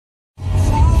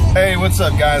Hey, what's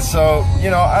up, guys? So,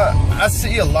 I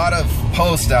see a lot of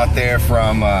posts out there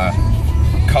from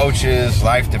coaches,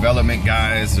 life development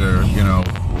guys, or,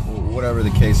 whatever the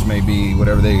case may be,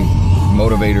 whatever they,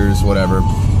 motivators, whatever,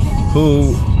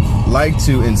 who like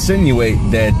to insinuate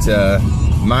that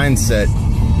mindset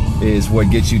is what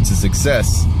gets you to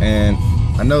success. And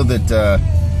I know that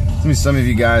some of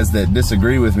you guys that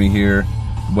disagree with me here,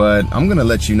 but I'm going to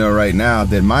let you know right now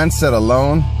that mindset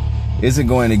alone isn't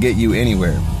going to get you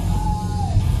anywhere.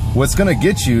 What's going to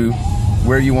get you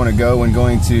where you want to go and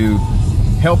going to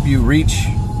help you reach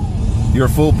your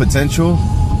full potential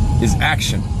is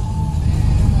action.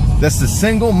 That's the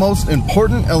single most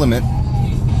important element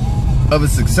of a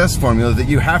success formula that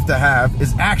you have to have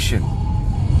is action.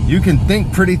 You can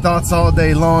think pretty thoughts all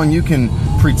day long. You can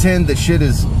pretend that shit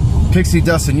is pixie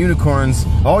dust and unicorns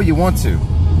all you want to.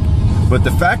 But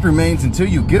the fact remains, until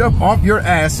you get up off your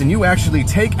ass and you actually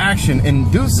take action and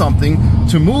do something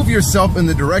to move yourself in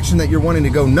the direction that you're wanting to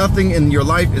go, nothing in your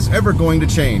life is ever going to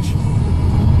change.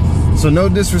 So no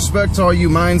disrespect to all you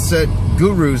mindset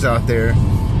gurus out there,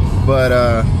 but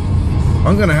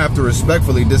I'm gonna have to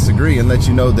respectfully disagree and let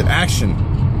you know that action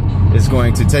is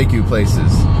going to take you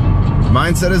places.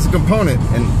 Mindset is a component,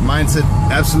 and mindset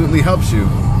absolutely helps you,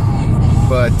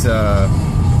 but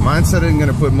mindset isn't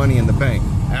gonna put money in the bank.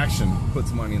 Action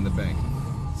puts money in the bank.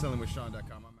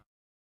 SellingWithSean.com.